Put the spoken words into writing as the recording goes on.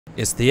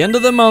It's the end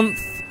of the month,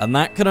 and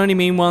that can only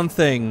mean one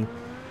thing.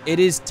 It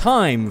is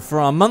time for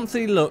our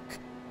monthly look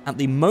at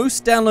the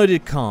most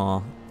downloaded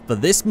car for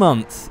this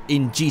month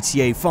in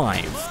GTA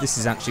 5. This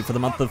is actually for the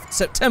month of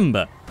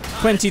September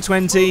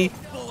 2020,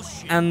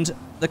 and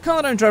the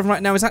car that I'm driving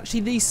right now is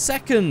actually the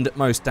second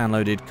most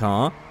downloaded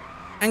car.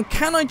 And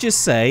can I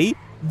just say,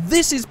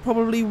 this is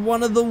probably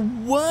one of the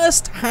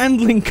worst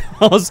handling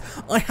cars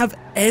I have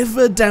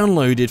ever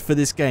downloaded for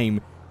this game.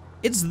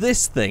 It's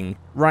this thing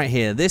right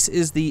here. This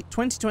is the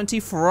 2020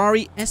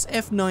 Ferrari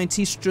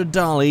SF90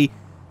 Stradale.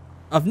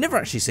 I've never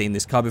actually seen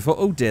this car before.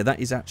 Oh dear, that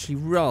is actually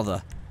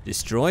rather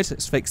destroyed.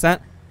 Let's fix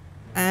that.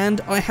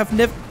 And I have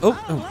never...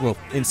 Oh, well,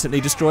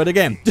 instantly destroyed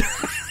again.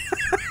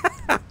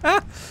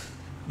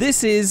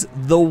 This is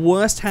the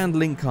worst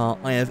handling car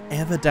I have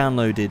ever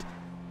downloaded.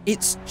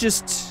 It's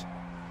just...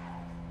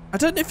 I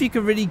don't know if you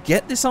can really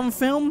get this on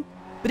film,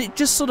 but it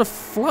just sort of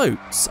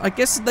floats. I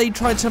guess they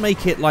tried to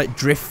make it like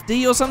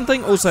drifty or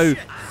something. Also,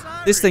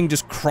 this thing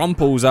just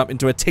crumples up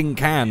into a tin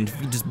can if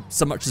you just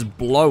so much as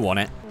blow on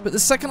it. But the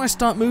second I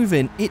start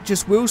moving, it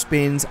just wheel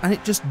spins and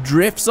it just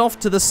drifts off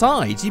to the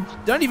side. You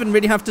don't even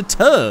really have to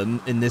turn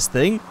in this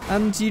thing,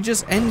 and you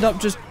just end up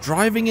just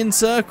driving in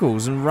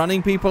circles and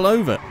running people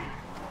over.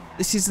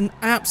 This is an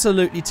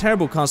absolutely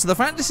terrible car. So the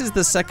fact this is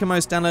the second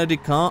most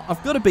downloaded car,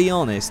 I've got to be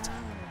honest,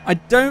 I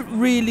don't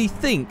really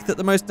think that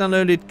the most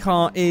downloaded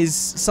car is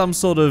some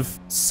sort of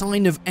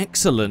sign of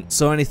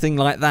excellence or anything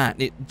like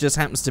that. It just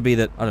happens to be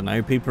that, I don't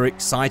know, people are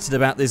excited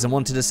about this and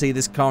wanted to see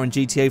this car in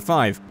GTA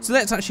 5. So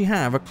let's actually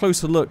have a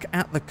closer look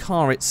at the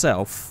car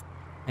itself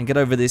and get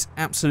over this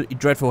absolutely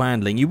dreadful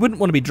handling. You wouldn't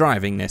want to be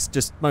driving this,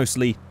 just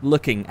mostly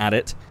looking at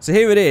it. So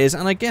here it is,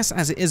 and I guess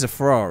as it is a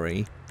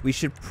Ferrari, we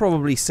should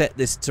probably set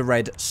this to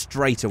red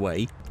straight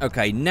away.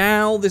 Okay,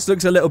 now this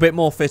looks a little bit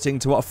more fitting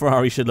to what a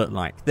Ferrari should look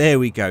like. There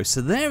we go.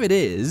 So there it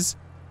is.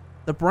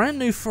 The brand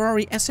new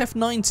Ferrari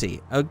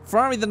SF90. A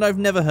Ferrari that I've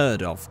never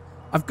heard of.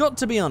 I've got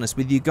to be honest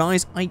with you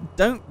guys, I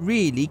don't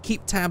really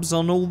keep tabs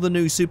on all the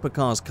new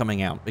supercars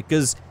coming out.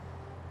 Because,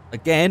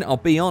 again, I'll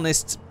be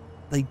honest,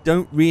 they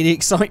don't really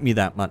excite me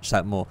that much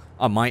more.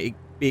 I might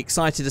be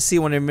excited to see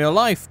one in real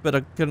life, but I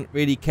couldn't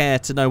really care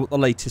to know what the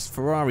latest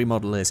Ferrari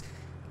model is.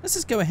 Let's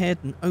just go ahead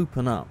and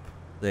open up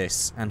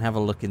this and have a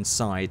look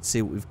inside,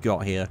 see what we've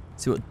got here.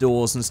 See what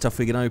doors and stuff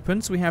we can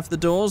open. So we have the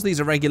doors. These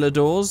are regular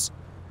doors.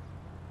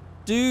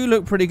 Do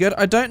look pretty good.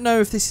 I don't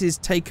know if this is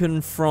taken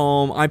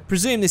from... I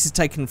presume this is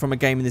taken from a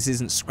game and this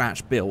isn't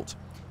scratch built,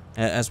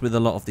 as with a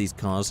lot of these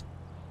cars.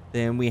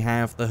 Then we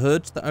have the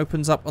hood that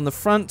opens up on the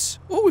front.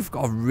 Oh, we've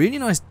got a really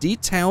nice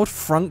detailed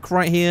front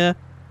right here.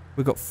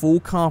 We've got full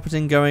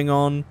carpeting going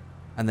on.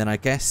 And then I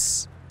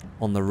guess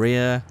on the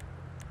rear...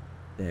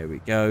 There we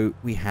go.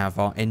 We have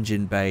our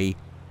engine bay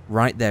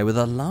right there with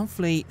a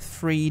lovely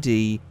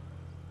 3D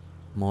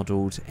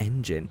modelled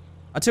engine.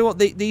 I tell you what,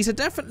 these are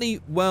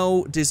definitely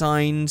well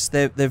designed.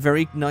 They're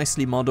very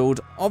nicely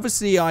modelled.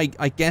 Obviously, I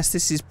guess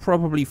this is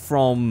probably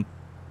from,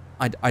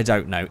 I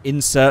don't know,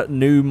 insert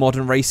new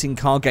modern racing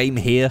car game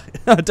here.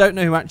 I don't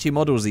know who actually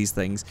models these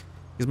things,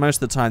 because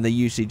most of the time they're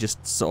usually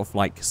just sort of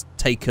like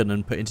taken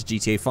and put into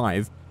GTA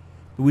 5.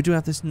 But we do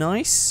have this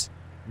nice...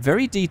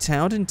 very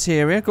detailed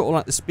interior. Got all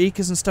like the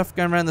speakers and stuff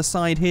going around the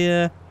side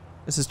here.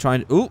 This is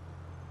trying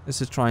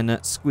to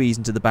squeeze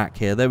into the back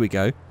here. There we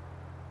go.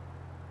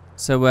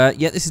 So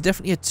yeah, this is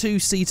definitely a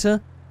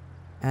two-seater.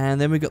 And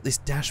then we've got this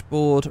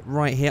dashboard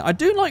right here. I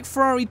do like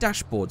Ferrari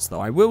dashboards though.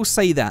 I will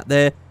say that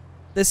they're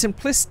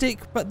simplistic,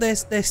 but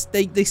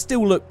they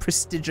still look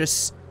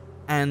prestigious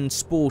and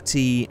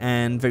sporty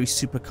and very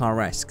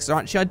supercar-esque. So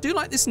actually, I do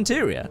like this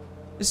interior.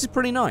 This is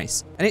pretty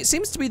nice. And it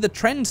seems to be the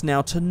trend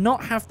now to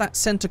not have that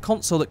center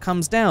console that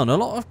comes down. A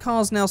lot of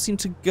cars now seem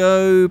to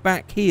go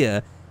back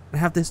here and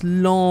have this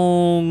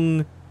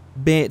long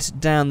bit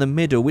down the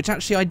middle, which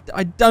actually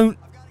I don't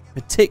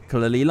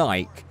particularly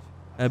like.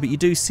 But you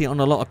do see it on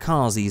a lot of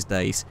cars these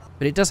days.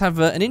 But it does have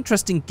an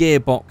interesting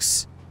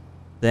gearbox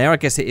there. I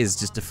guess it is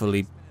just a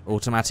fully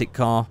automatic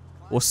car.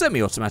 Or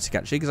semi-automatic,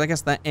 actually, because I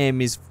guess that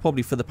M is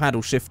probably for the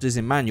paddle shifters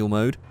in manual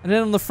mode. And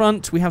then on the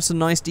front, we have some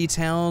nice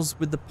details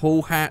with the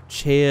pull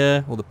hatch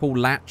here, or the pull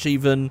latch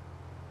even.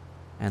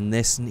 And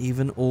this, and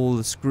even all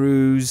the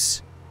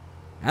screws.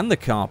 And the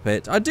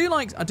carpet. I do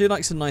like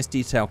some nice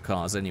detailed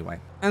cars anyway.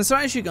 And so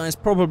as you guys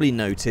probably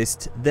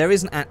noticed, there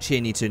isn't actually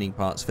any tuning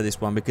parts for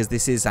this one, because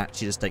this is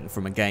actually just taken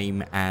from a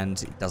game,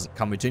 and it doesn't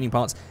come with tuning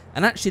parts.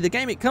 And actually, the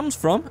game it comes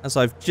from, as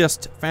I've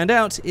just found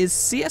out, is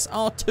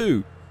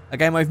CSR2. A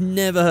game I've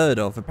never heard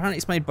of. Apparently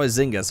it's made by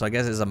Zynga, so I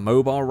guess it's a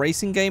mobile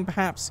racing game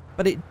perhaps.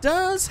 But it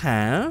does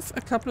have a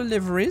couple of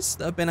liveries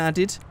that have been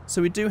added.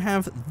 So we do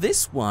have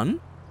this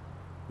one.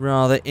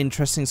 Rather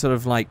interesting sort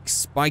of like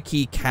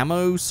spiky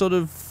camo sort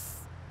of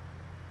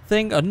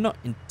thing. I'm not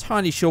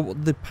entirely sure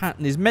what the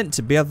pattern is meant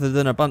to be other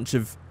than a bunch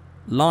of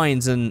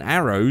lines and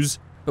arrows.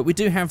 But we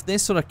do have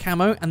this sort of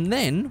camo, and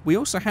then we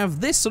also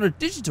have this sort of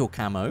digital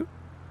camo,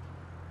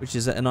 which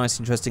is a nice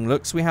interesting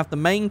look. So we have the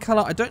main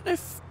colour. I don't know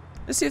if...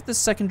 Let's see if the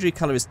secondary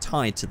colour is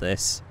tied to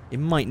this. It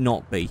might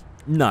not be.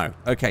 No.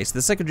 Okay, so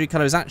the secondary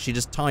colour is actually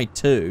just tied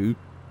to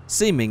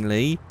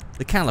seemingly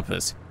the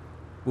calipers,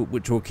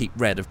 which will keep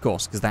red, of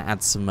course, because that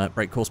adds some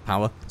brake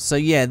horsepower. So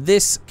yeah,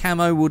 this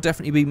camo will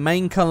definitely be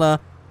main color,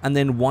 and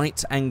then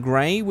white and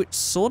grey, which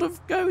sort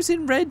of goes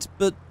in red,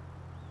 but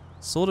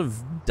sort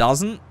of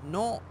doesn't.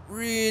 Not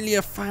really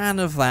a fan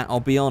of that, I'll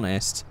be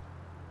honest.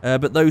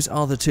 But those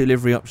are the two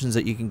livery options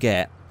that you can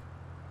get.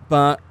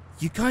 But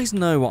you guys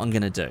know what I'm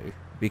going to do,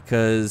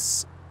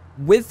 because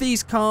with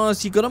these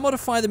cars, you've got to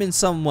modify them in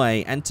some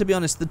way. And to be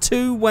honest, the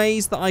two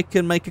ways that I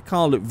can make a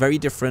car look very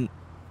different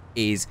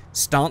is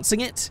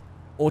stancing it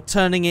or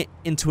turning it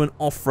into an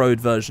off-road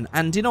version.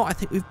 And you know, I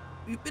think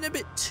we've been a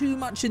bit too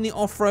much in the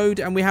off-road,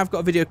 and we have got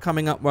a video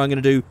coming up where I'm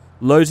going to do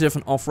loads of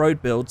different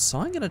off-road builds. So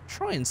I'm going to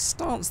try and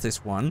stance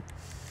this one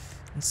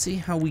and see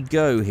how we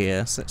go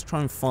here. So let's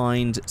try and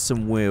find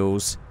some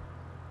wheels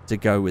to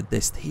go with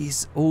this.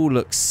 These all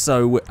look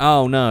so...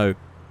 Oh no,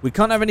 we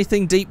can't have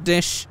anything deep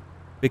dish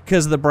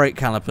because of the brake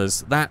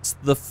calipers. That's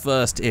the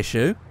first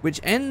issue, which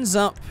ends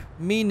up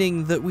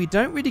meaning that we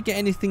don't really get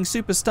anything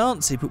super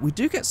stancy, but we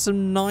do get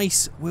some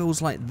nice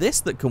wheels like this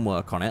that can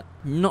work on it.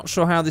 I'm not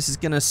sure how this is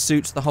going to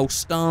suit the whole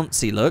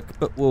stancy look,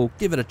 but we'll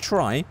give it a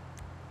try.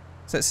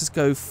 So let's just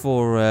go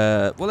for,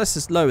 well, let's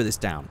just lower this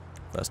down,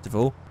 first of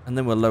all, and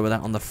then we'll lower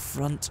that on the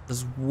front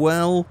as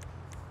well.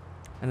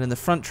 And then the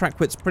front track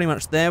width's pretty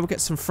much there. We'll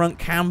get some front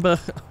camber.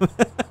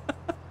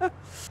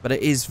 But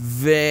it is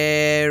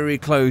very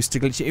close to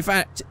glitching. In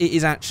fact, it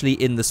is actually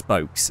in the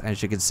spokes,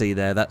 as you can see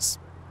there. That's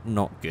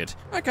not good.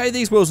 Okay,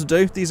 these wheels will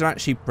do. These are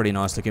actually pretty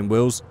nice looking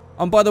wheels.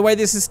 And by the way,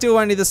 this is still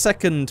only the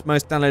second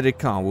most downloaded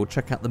car. We'll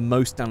check out the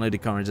most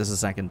downloaded car in just a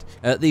second.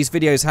 These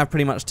videos have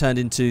pretty much turned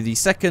into the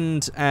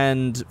second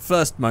and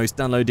first most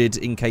downloaded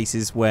in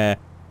cases where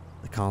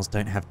the cars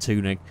don't have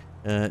tuning,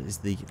 is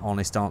the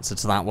honest answer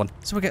to that one.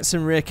 So we'll get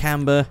some rear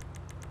camber.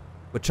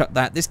 We'll chuck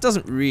that. This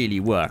doesn't really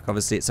work.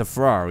 Obviously, it's a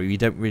Ferrari. You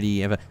don't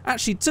really ever...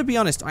 Actually, to be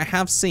honest, I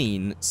have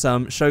seen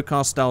some show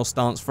car style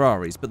stance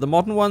Ferraris, but the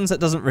modern ones, that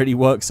doesn't really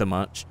work so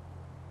much.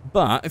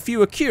 But if you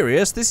were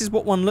curious, this is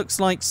what one looks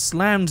like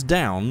slammed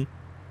down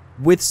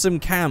with some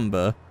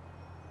camber.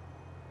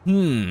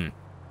 You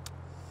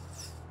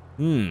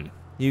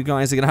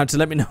guys are going to have to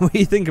let me know what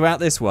you think about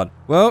this one.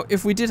 Well,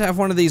 if we did have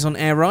one of these on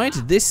Air Ride,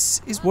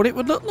 this is what it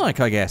would look like,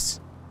 I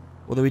guess.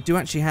 Although we do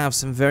actually have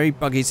some very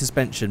buggy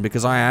suspension,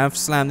 because I have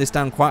slammed this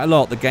down quite a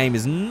lot. The game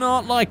is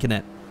not liking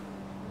it.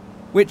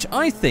 Which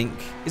I think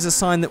is a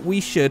sign that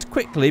we should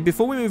quickly,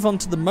 before we move on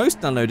to the most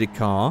downloaded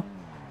car...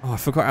 Oh, I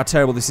forgot how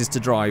terrible this is to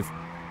drive.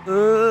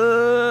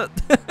 I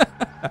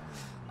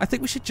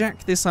think we should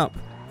jack this up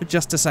for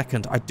just a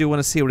second. I do want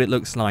to see what it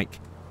looks like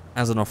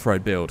as an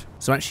off-road build.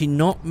 So actually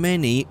not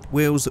many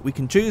wheels that we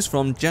can choose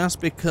from just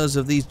because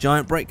of these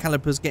giant brake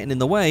calipers getting in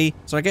the way.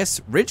 So I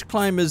guess ridge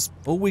climbers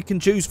all we can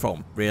choose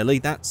from, really.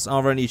 That's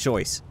our only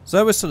choice.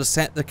 So we'll sort of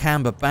set the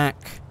camber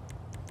back.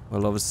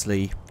 We'll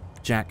obviously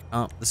jack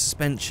up the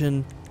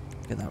suspension.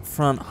 Get that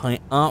front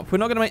height up. We're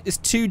not going to make this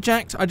too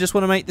jacked. I just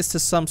want to make this to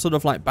some sort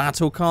of like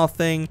battle car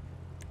thing.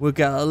 We'll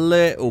get a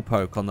little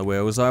poke on the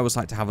wheels. I always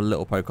like to have a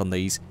little poke on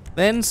these.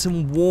 Then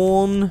some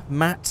worn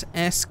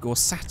matte-esque or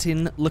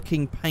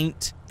satin-looking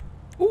paint.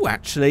 Oh,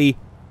 actually,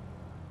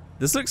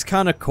 this looks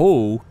kind of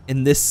cool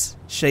in this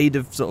shade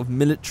of sort of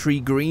military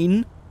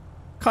green.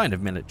 Kind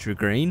of military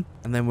green.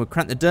 And then we'll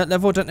crank the dirt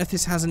level. I don't know if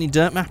this has any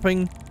dirt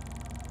mapping.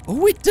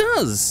 Oh, it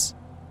does.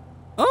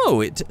 Oh,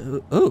 it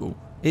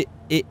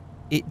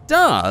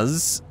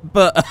does,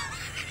 but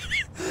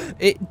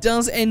it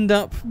does end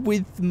up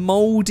with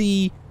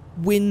moldy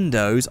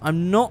windows.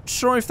 I'm not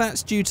sure if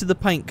that's due to the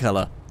paint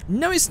color.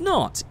 No, it's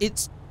not.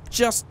 It's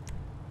just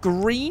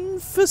green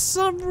for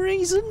some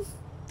reason.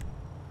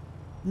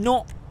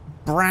 Not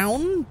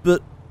brown,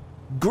 but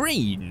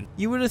green.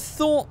 You would have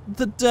thought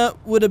the dirt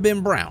would have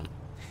been brown.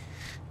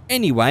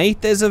 Anyway,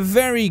 there's a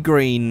very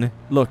green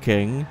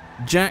looking,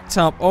 jacked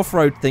up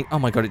off-road thing. Oh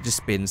my god, it just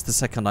spins the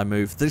second I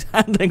move. The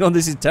handling on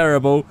this is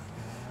terrible.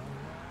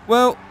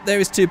 Well, there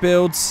is two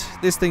builds.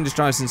 This thing just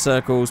drives in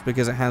circles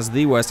because it has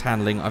the worst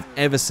handling I've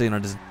ever seen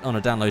on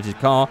a downloaded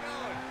car.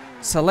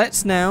 So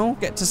let's now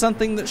get to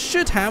something that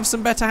should have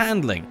some better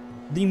handling.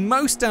 The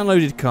most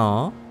downloaded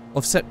car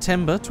of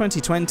September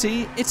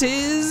 2020, it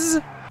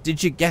is...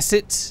 Did you guess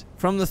it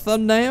from the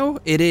thumbnail?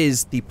 It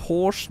is the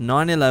Porsche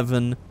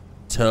 911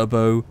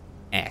 Turbo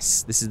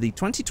S. This is the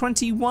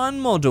 2021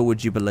 model,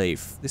 would you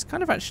believe? This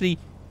kind of actually...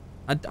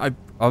 I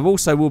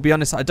also will be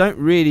honest, I don't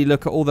really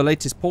look at all the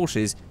latest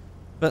Porsches,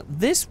 but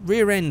this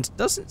rear end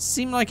doesn't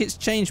seem like it's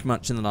changed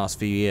much in the last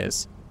few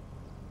years.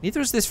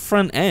 Neither has this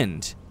front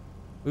end.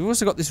 We've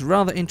also got this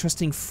rather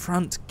interesting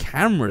front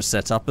camera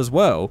setup as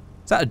well.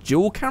 Is that a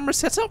dual camera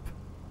setup?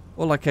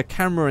 Or like a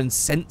camera and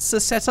sensor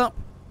setup?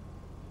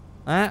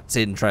 That's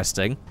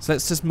interesting. So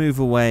let's just move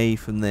away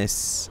from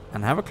this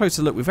and have a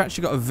closer look. We've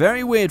actually got a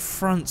very weird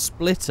front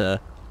splitter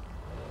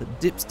that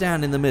dips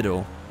down in the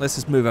middle. Let's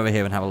just move over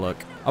here and have a look.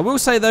 I will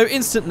say though,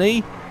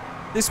 instantly,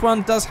 this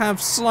one does have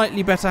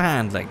slightly better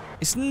handling.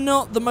 It's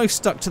not the most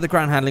stuck to the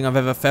ground handling I've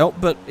ever felt,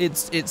 but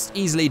it's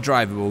easily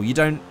drivable. You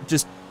don't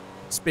just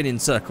spin in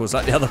circles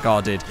like the other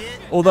car did.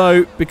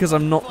 Although, because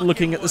I'm not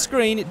looking at the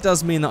screen, it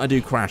does mean that I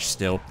do crash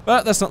still.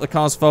 But that's not the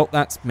car's fault,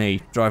 that's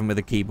me driving with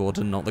a keyboard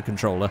and not the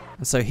controller.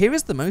 And so here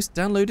is the most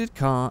downloaded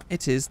car.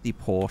 It is the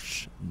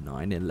Porsche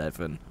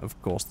 911.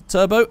 Of course, the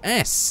Turbo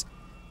S.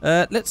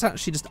 Let's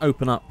actually just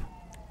open up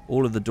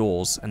all of the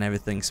doors and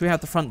everything. So we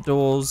have the front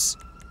doors.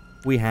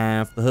 We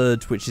have the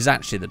hood, which is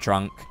actually the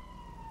trunk.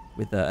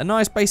 With a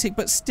nice basic,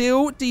 but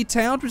still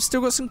detailed. We've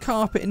still got some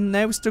carpet in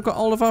there. We've still got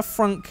all of our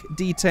frunk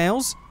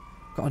details.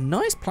 Got a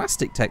nice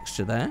plastic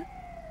texture there.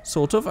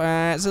 Sort of.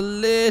 It's a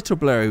little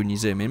blurry when you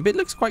zoom in, but it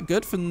looks quite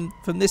good from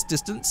this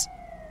distance.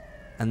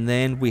 And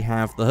then we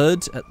have the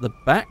hood at the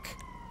back.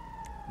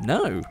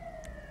 No,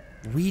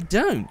 we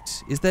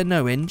don't. Is there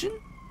no engine?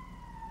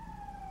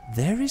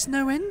 There is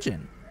no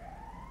engine.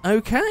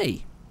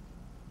 Okay.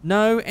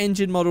 No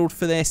engine modelled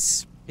for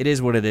this. It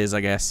is what it is,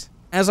 I guess.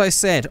 As I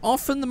said,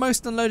 often the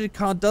most unloaded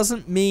car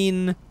doesn't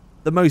mean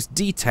the most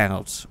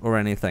detailed or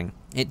anything.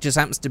 It just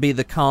happens to be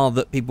the car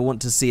that people want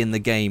to see in the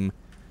game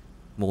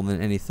more than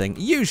anything.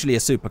 Usually a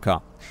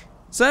supercar.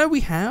 So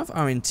we have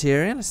our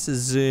interior. Let's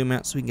just zoom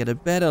out so we can get a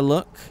better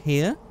look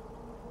here.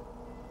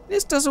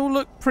 This does all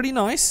look pretty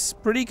nice,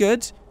 pretty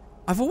good.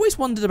 I've always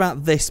wondered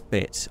about this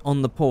bit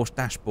on the Porsche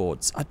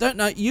dashboards. I don't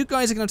know, you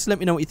guys are going to have to let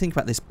me know what you think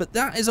about this, but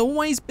that has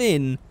always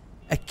been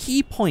a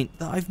key point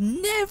that I've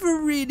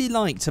never really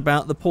liked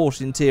about the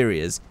Porsche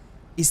interiors,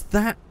 is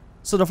that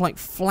sort of like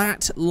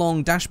flat,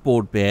 long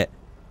dashboard bit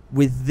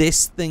with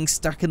this thing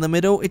stuck in the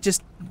middle.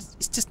 It's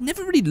just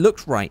never really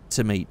looked right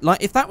to me.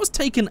 Like, if that was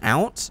taken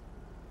out,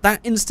 that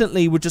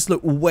instantly would just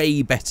look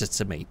way better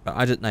to me. But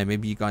I don't know,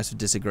 maybe you guys would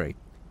disagree.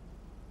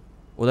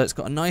 Although it's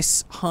got a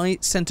nice high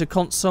center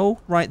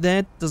console right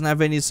there. Doesn't have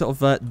any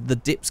sort of the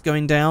dips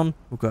going down.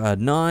 We've got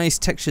a nice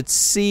textured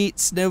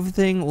seats and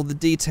everything, all the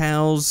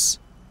details.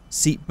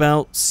 Seat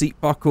belts, seat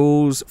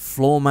buckles,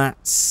 floor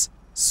mats,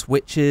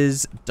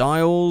 switches,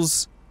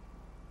 dials.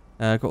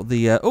 Got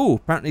the, oh,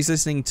 apparently he's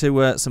listening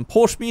to some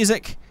Porsche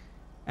music.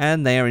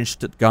 And they are in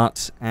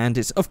Stuttgart. And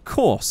it's, of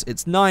course,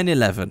 it's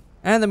 911.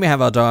 And then we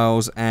have our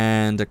dials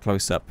and a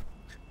close-up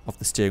of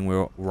the steering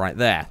wheel right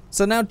there.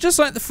 So now, just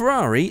like the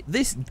Ferrari,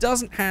 this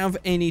doesn't have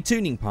any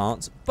tuning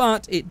parts,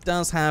 but it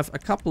does have a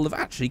couple of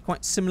actually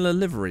quite similar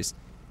liveries.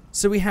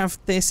 So we have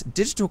this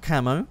digital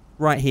camo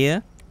right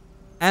here.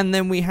 And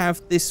then we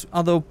have this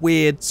other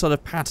weird sort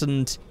of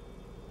patterned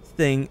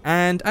thing.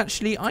 And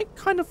actually, I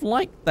kind of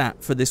like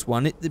that for this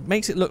one. It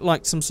makes it look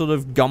like some sort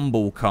of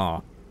gumball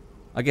car.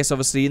 I guess,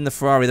 obviously, in the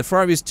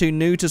Ferrari is too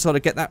new to sort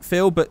of get that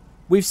feel. But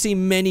we've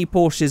seen many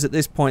Porsches at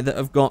this point that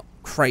have got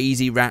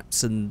crazy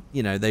wraps. And,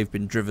 you know, they've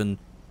been driven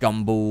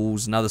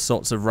gumballs and other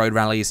sorts of road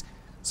rallies.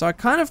 So I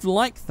kind of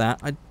like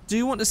that. I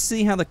do want to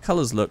see how the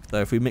colours look,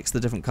 though, if we mix the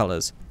different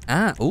colours.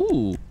 Ah,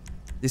 ooh.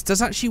 This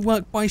does actually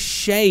work by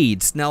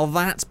shades. Now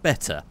that's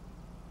better.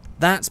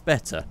 That's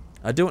better.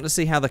 I do want to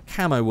see how the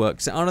camo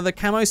works. I know the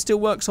camo still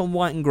works on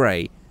white and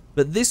grey.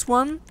 But this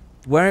one,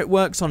 where it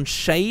works on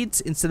shades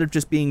instead of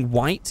just being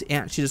white, it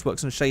actually just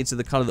works on shades of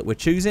the colour that we're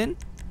choosing.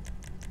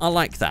 I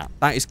like that.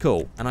 That is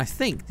cool. And I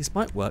think this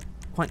might work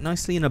quite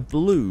nicely in a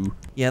blue.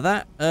 Yeah,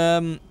 that,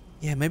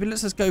 yeah, maybe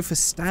let's just go for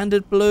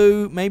standard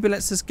blue. Maybe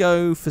let's just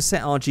go for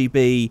set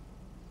RGB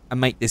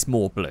and make this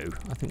more blue.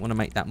 I think we want to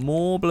make that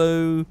more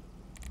blue.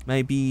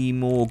 Maybe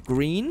more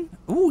green.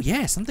 Oh,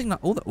 yeah, something like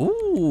all that.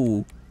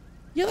 Oh,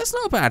 yeah, that's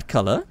not a bad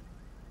colour.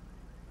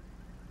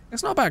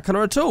 That's not a bad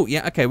colour at all.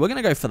 Yeah, okay, we're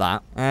going to go for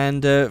that.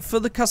 And for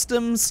the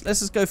customs, let's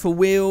just go for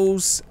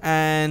wheels.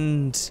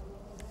 And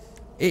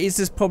it is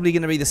just probably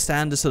going to be the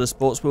standard sort of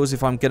sports wheels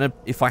if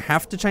I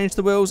have to change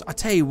the wheels. I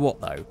tell you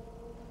what, though.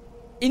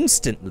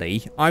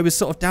 Instantly, I was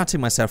sort of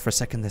doubting myself for a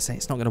second. They say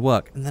it's not going to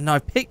work. And then I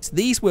picked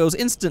these wheels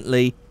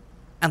instantly,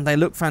 and they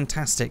look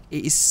fantastic.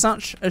 It is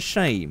such a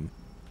shame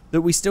that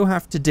we still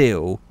have to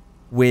deal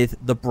with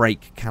the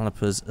brake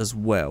calipers as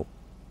well.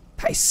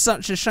 That is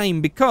such a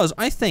shame, because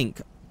I think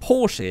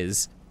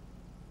Porsches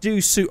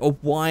do suit a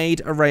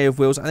wide array of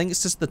wheels. I think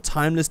it's just the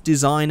timeless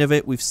design of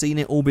it. We've seen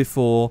it all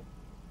before.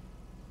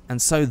 And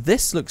so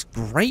this looks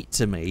great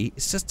to me.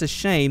 It's just a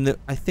shame that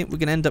I think we're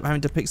going to end up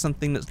having to pick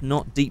something that's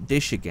not deep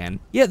dish again.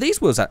 Yeah,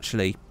 these wheels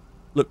actually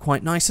look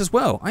quite nice as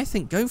well. I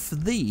think go for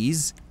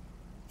these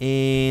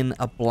in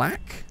a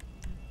black.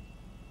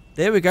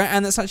 There we go,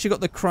 and that's actually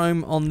got the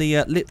chrome on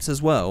the lips as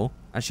well.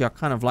 Actually, I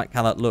kind of like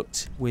how that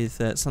looked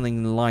with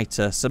something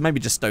lighter, so maybe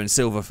just stone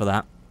silver for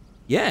that.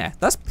 Yeah,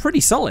 that's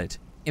pretty solid.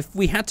 If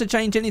we had to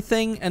change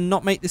anything and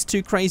not make this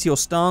too crazy or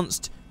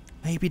stanced,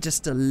 maybe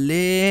just a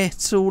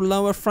little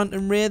lower front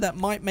and rear, that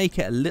might make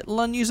it a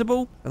little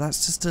unusable. But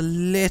that's just a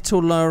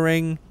little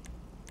lowering.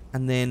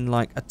 And then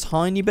like a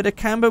tiny bit of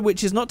camber,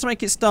 which is not to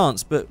make it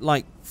stance, but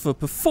like for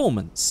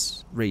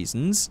performance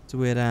reasons. So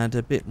we'd add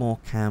a bit more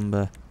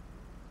camber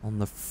on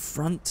the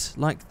front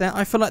like that.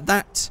 I feel like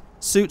that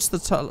suits the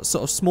sort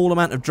of small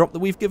amount of drop that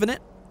we've given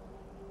it.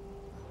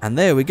 And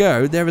there we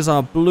go. There is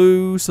our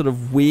blue sort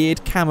of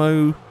weird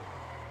camo,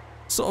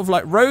 sort of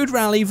like road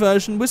rally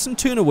version with some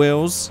tuner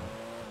wheels.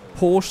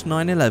 Porsche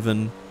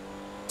 911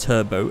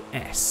 Turbo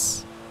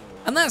S.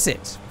 And that's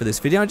it for this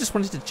video. I just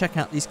wanted to check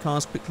out these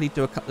cars quickly,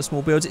 do a couple of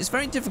small builds. It's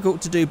very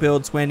difficult to do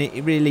builds when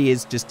it really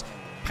is just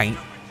paint,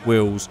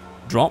 wheels,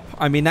 drop.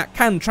 I mean, that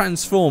can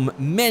transform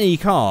many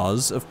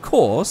cars, of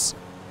course,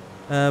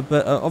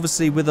 but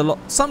obviously with a lot,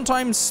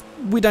 sometimes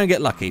we don't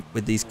get lucky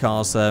with these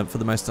cars for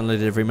the most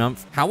downloaded every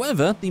month.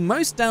 However, the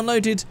most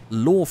downloaded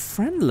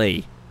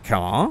law-friendly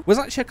car was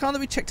actually a car that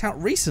we checked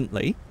out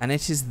recently, and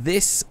it is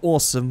this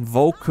awesome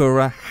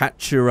Volcura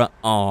Hatchura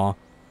R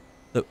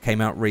that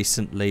came out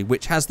recently,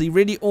 which has the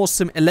really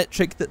awesome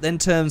electric that then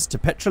turns to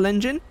petrol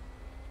engine.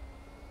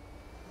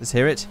 Let's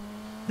hear it.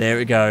 There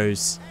it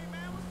goes.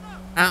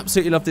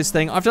 Absolutely love this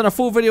thing. I've done a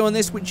full video on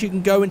this, which you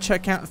can go and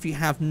check out if you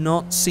have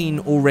not seen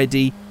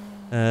already.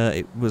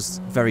 It was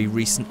very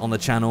recent on the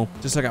channel.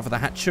 Just look out for the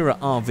Hatchura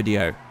R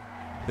video.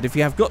 But if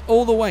you have got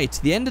all the way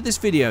to the end of this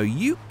video,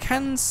 you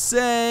can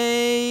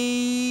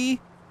say...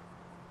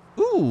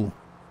 Ooh.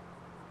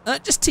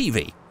 Just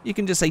TV. You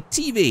can just say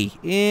TV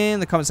in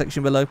the comment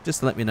section below,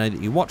 just to let me know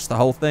that you watched the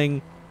whole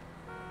thing.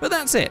 But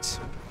that's it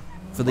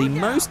for the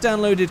most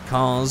downloaded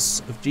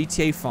cars of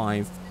GTA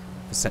 5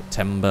 for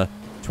September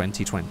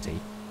 2020.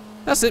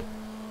 That's it.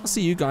 I'll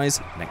see you guys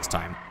next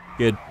time.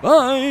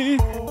 Goodbye.